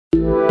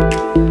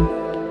EVGA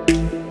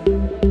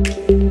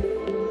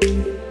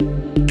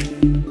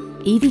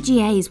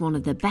is one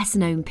of the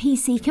best-known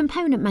PC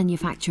component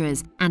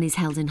manufacturers and is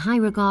held in high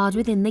regard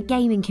within the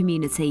gaming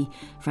community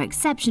for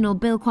exceptional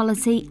build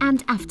quality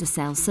and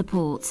after-sales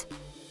support.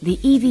 The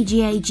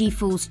EVGA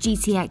GeForce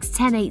GTX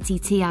 1080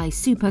 Ti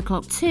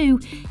SuperClock 2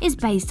 is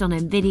based on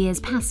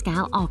NVIDIA's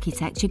Pascal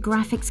architecture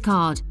graphics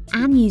card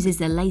and uses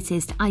the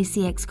latest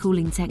iCX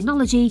cooling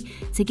technology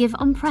to give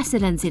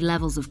unprecedented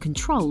levels of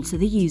control to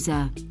the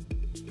user.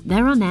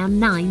 There are now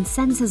 9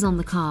 sensors on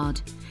the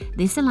card.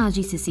 This allows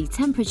you to see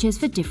temperatures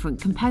for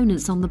different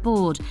components on the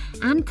board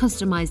and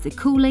customize the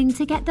cooling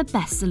to get the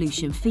best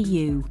solution for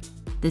you.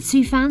 The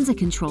 2 fans are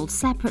controlled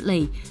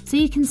separately, so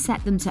you can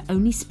set them to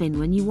only spin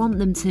when you want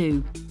them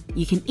to.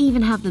 You can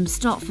even have them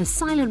stop for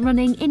silent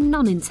running in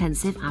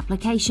non-intensive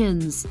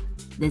applications.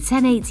 The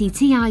 1080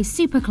 Ti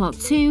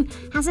SuperClock 2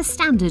 has a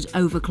standard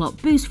overclock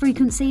boost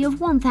frequency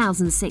of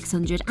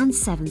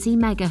 1670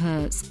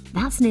 MHz.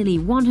 That's nearly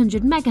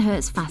 100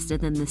 MHz faster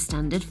than the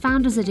standard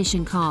Founders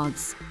Edition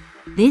cards.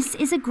 This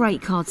is a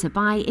great card to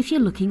buy if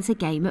you're looking to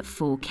game at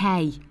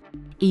 4K.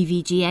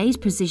 EVGA's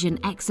Precision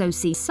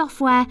XOC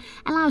software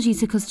allows you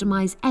to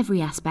customize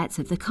every aspect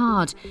of the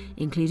card,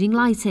 including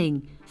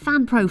lighting,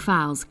 fan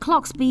profiles,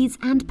 clock speeds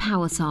and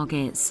power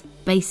targets.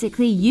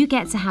 Basically, you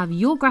get to have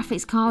your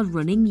graphics card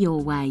running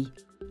your way.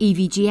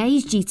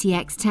 EVGA's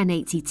GTX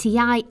 1080 Ti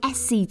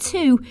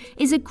SC2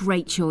 is a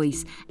great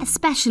choice,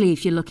 especially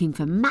if you're looking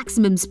for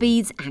maximum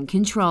speeds and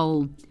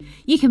control.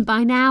 You can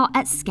buy now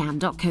at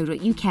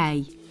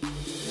scam.co.uk.